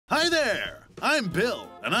Hi there! I'm Bill,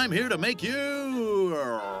 and I'm here to make you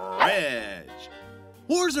rich.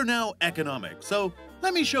 Wars are now economic, so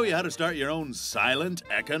let me show you how to start your own silent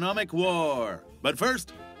economic war. But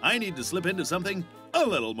first, I need to slip into something a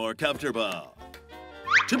little more comfortable.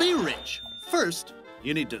 To be rich, first,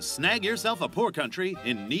 you need to snag yourself a poor country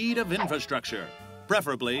in need of infrastructure,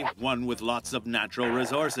 preferably one with lots of natural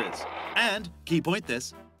resources. And, key point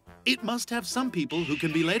this, it must have some people who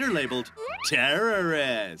can be later labeled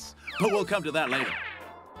terrorists. But we'll come to that later.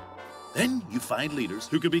 Then you find leaders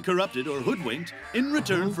who can be corrupted or hoodwinked in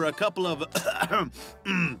return for a couple of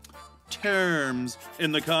terms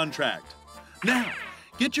in the contract. Now,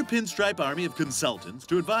 get your pinstripe army of consultants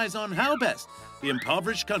to advise on how best the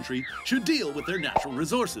impoverished country should deal with their natural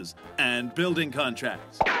resources and building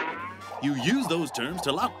contracts. You use those terms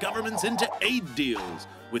to lock governments into aid deals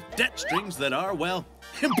with debt strings that are, well,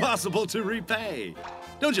 impossible to repay.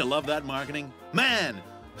 Don't you love that marketing? Man,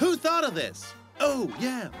 who thought of this? Oh,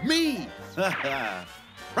 yeah, me!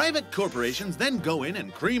 Private corporations then go in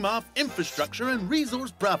and cream off infrastructure and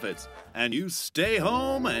resource profits, and you stay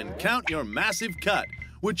home and count your massive cut,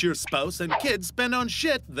 which your spouse and kids spend on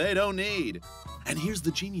shit they don't need. And here's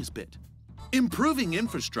the genius bit. Improving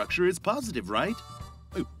infrastructure is positive, right?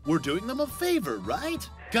 We're doing them a favor, right?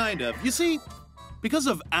 Kind of. You see, because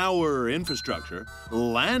of our infrastructure,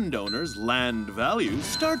 landowners' land values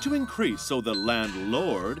start to increase, so the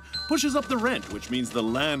landlord pushes up the rent, which means the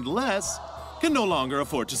landless can no longer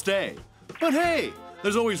afford to stay. But hey,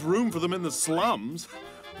 there's always room for them in the slums.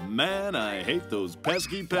 Man, I hate those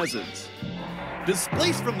pesky peasants.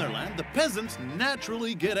 Displaced from their land, the peasants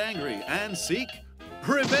naturally get angry and seek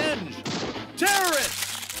revenge. Terrorists!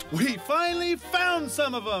 We finally found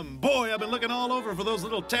some of them! Boy, I've been looking all over for those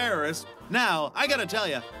little terrorists. Now, I gotta tell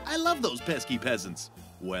you, I love those pesky peasants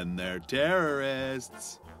when they're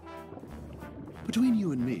terrorists. Between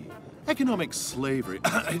you and me, economic slavery,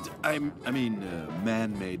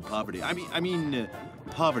 man-made poverty,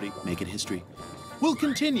 poverty, make it history, will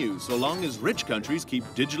continue so long as rich countries keep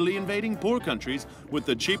digitally invading poor countries with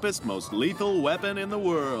the cheapest, most lethal weapon in the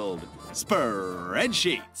world,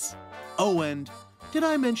 spreadsheets. Oh, and did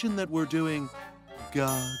I mention that we're doing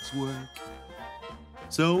God's work?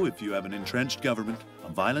 So, if you have an entrenched government, a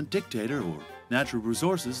violent dictator, or natural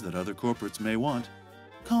resources that other corporates may want,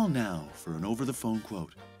 call now for an over-the-phone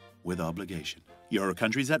quote with obligation. Your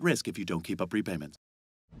country's at risk if you don't keep up repayments.